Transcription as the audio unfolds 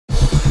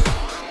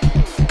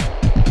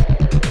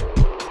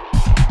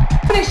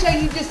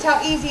just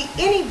how easy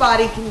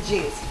anybody can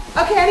juice.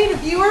 Okay, I need a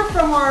viewer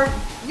from our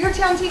Your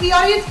Town TV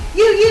audience.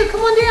 You,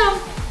 come on down.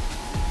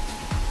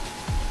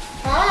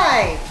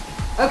 Hi.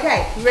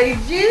 Okay, you ready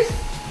to juice?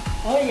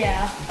 Oh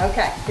yeah.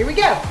 Okay, here we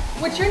go.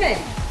 What's your name?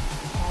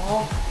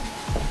 Paul.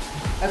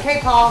 Okay,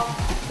 Paul,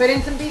 put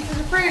in some pieces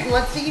of fruit and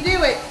let's see you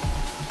do it.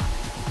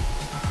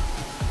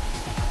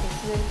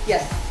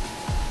 Yes.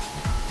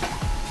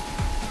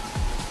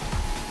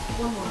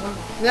 One more.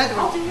 Another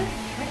I'll one. do it.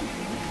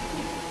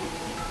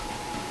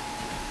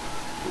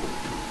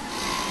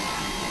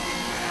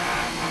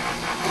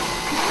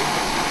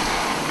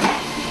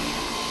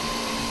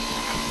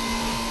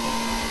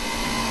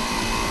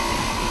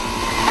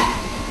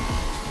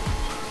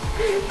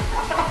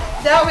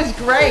 That was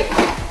great.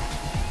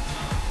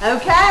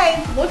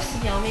 Okay. Looks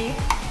yummy.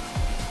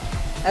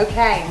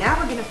 Okay, now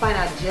we're gonna find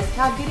out just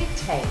how good it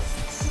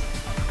tastes.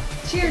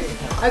 Cheers.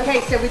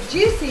 Okay, so with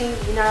juicing,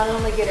 you not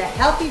only get a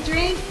healthy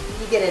drink,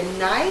 you get a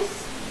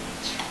nice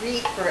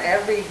treat for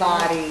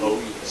everybody. Oh,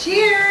 yeah.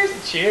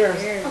 Cheers.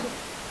 Cheers.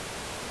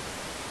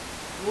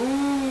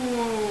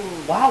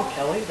 Mmm. Wow,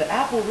 Kelly, the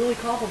apple really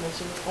compliments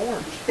this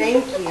orange.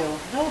 Thank you.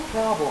 No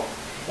problem.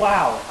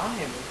 Wow, I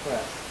am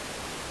impressed.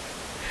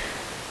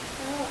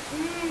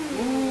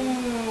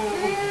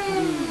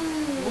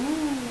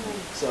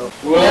 So,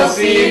 We'll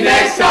see you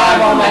next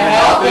time on the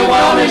Health and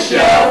Wellness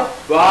Show.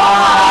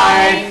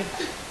 Bye.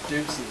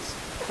 deuces.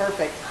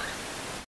 Perfect.